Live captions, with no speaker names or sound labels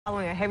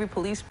Following a heavy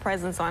police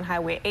presence on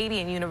Highway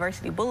 80 and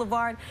University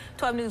Boulevard.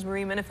 12 News'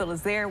 Marie Minifield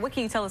is there. What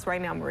can you tell us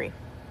right now, Marie?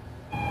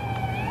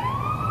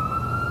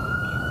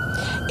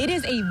 It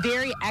is a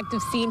very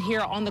active scene here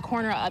on the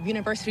corner of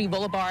University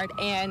Boulevard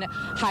and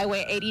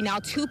Highway 80. Now,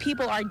 2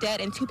 people are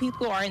dead and 2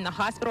 people are in the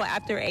hospital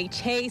after a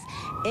chase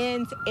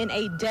ends in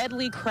a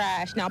deadly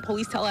crash. Now,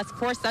 police tell us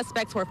 4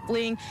 suspects were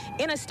fleeing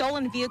in a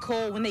stolen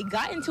vehicle when they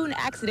got into an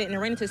accident and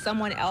ran into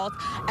someone else.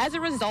 As a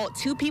result,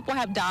 2 people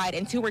have died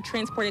and 2 were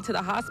transported to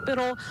the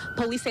hospital.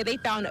 Police say they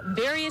found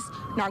various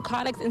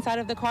narcotics inside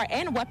of the car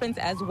and weapons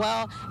as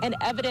well, and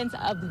evidence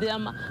of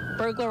them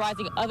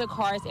burglarizing other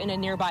cars in a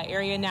nearby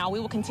area. Now, we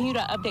will continue to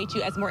update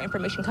you as more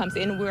information comes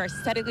in. We are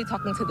steadily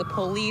talking to the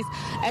police.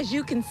 As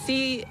you can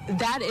see,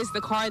 that is the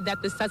car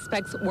that the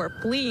suspects were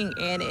fleeing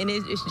in, and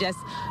it is just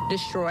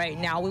destroyed.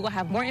 Now, we will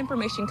have more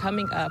information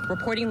coming up.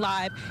 Reporting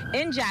live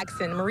in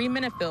Jackson, Marie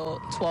Minifield,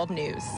 12 News.